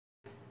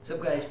So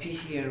guys,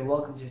 PC here and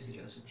welcome to this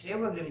video. So today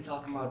we're going to be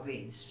talking about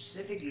RAID,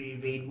 specifically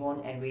RAID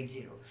 1 and RAID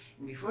 0.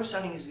 And before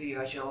starting this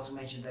video, I should also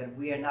mention that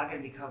we are not going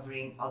to be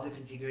covering other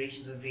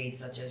configurations of RAID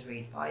such as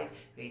RAID 5,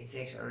 RAID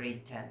 6 or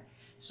RAID 10.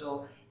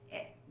 So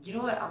you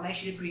know what, I'm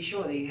actually pretty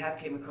sure that you have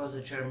came across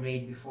the term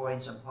RAID before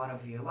in some point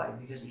of your life,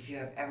 because if you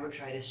have ever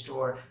tried to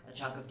store a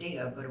chunk of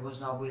data but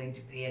was not willing to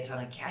pay a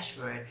ton of cash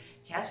for it,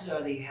 chances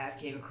are that you have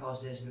came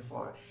across this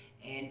before.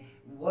 And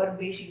what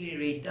basically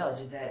RAID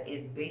does is that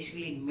it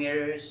basically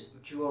mirrors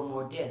 2 or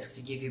more disks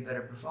to give you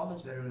better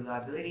performance, better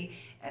reliability,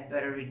 and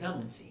better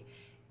redundancy.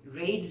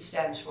 RAID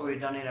stands for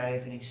redundant array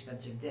of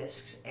inexpensive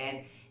disks, and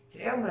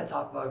today I'm going to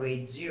talk about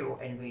RAID 0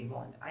 and RAID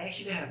 1. I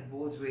actually have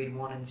both RAID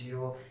 1 and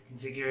 0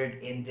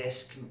 configured in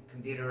this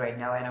computer right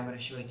now, and I'm going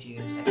to show it to you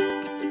in a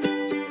second.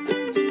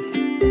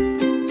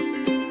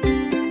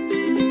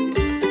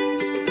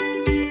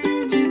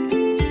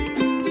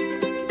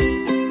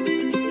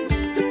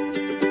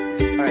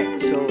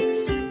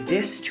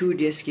 This 2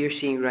 disk you're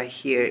seeing right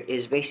here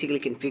is basically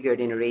configured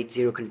in a RAID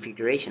 0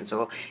 configuration.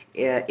 So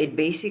it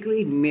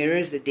basically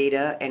mirrors the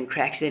data and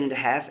cracks it into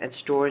half and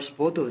stores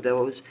both of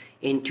those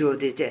in 2 of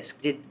the disks.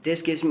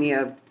 This gives me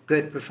a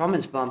good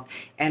performance bump,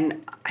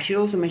 and I should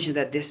also mention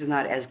that this is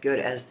not as good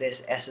as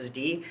this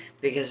SSD,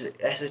 because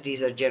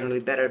SSDs are generally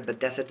better,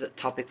 but that's a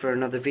topic for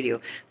another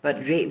video.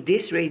 But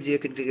this RAID 0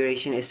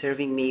 configuration is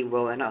serving me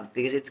well enough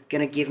because it's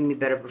gonna give me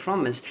better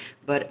performance,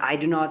 but I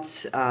do not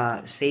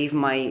save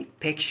my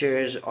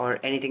pictures or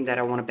anything that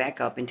I want to back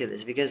up into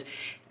this, because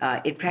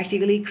it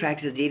practically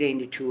cracks the data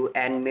into 2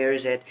 and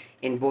mirrors it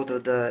in both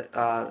of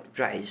the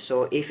drives.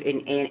 So if in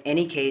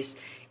any case,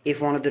 if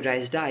one of the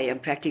drives die, I'm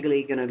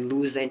practically going to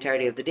lose the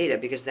entirety of the data,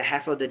 because the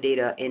half of the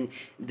data in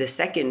the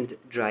second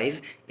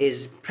drive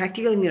is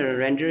practically going to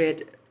render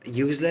it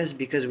useless,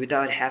 because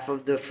without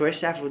the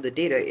first half of the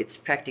data, it's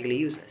practically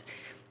useless.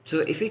 So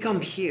if we come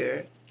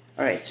here,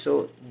 alright,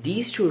 so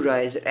these 2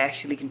 drives are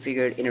actually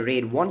configured in a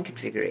RAID 1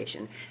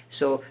 configuration.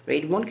 So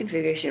RAID 1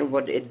 configuration,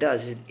 what it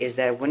does is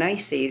that when I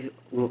save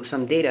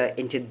some data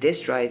into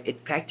this drive,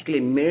 it practically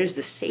mirrors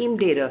the same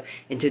data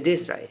into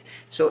this drive.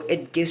 So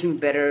it gives me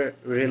better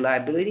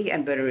reliability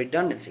and better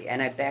redundancy,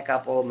 and I back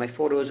up all of my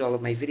photos, all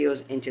of my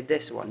videos into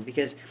this one,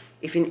 because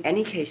if in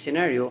any case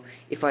scenario,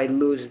 if I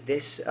lose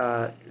this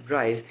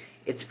drive,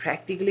 it's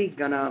practically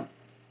gonna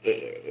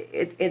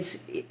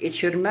it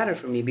shouldn't matter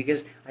for me,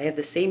 because I have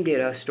the same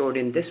data stored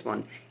in this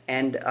one,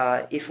 and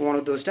if one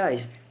of those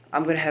dies,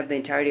 I'm gonna have the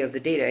entirety of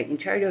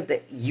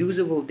the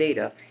usable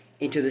data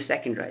into the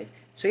second drive.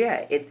 So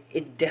yeah,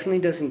 it definitely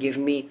doesn't give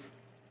me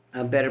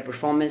a better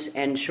performance.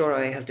 And sure,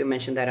 I have to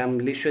mention that I'm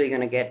literally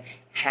gonna get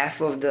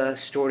half of the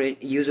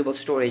usable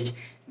storage,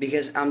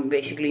 because I'm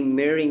basically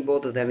mirroring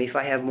both of them. If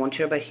I have 1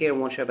 terabyte here,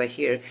 1 terabyte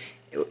here,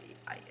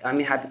 I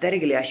mean,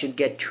 hypothetically, I should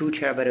get 2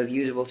 terabyte of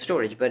usable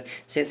storage, but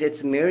since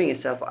it's mirroring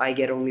itself, I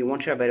get only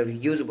 1 terabyte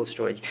of usable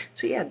storage.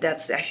 So yeah,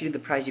 that's actually the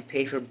price you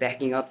pay for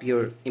backing up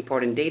your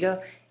important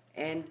data.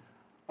 And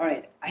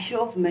alright, I should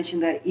also mention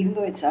that even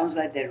though it sounds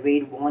like that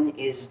RAID 1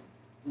 is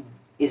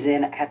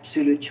an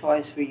absolute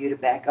choice for you to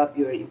back up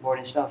your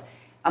important stuff,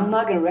 I'm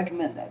not going to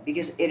recommend that,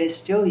 because it is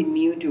still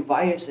immune to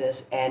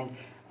viruses and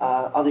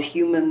other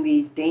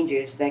humanly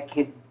dangers that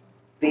can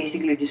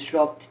basically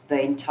disrupt the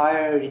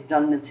entire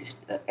redundancy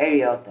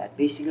area of that.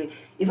 Basically,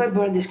 if I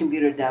burn this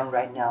computer down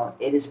right now,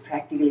 it is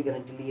practically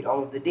going to delete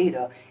all of the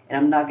data, and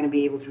I'm not going to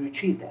be able to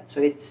retrieve that.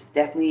 So it's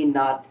definitely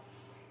not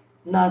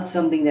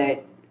something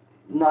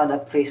not a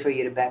place for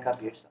you to back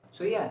up your stuff.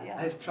 So yeah,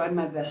 I've tried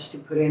my best to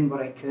put in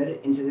what I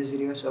could into this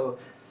video. So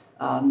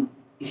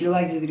if you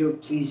like this video,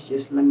 please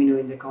just let me know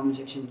in the comment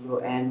section below,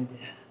 and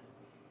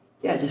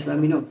yeah, just let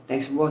me know.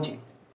 Thanks for watching.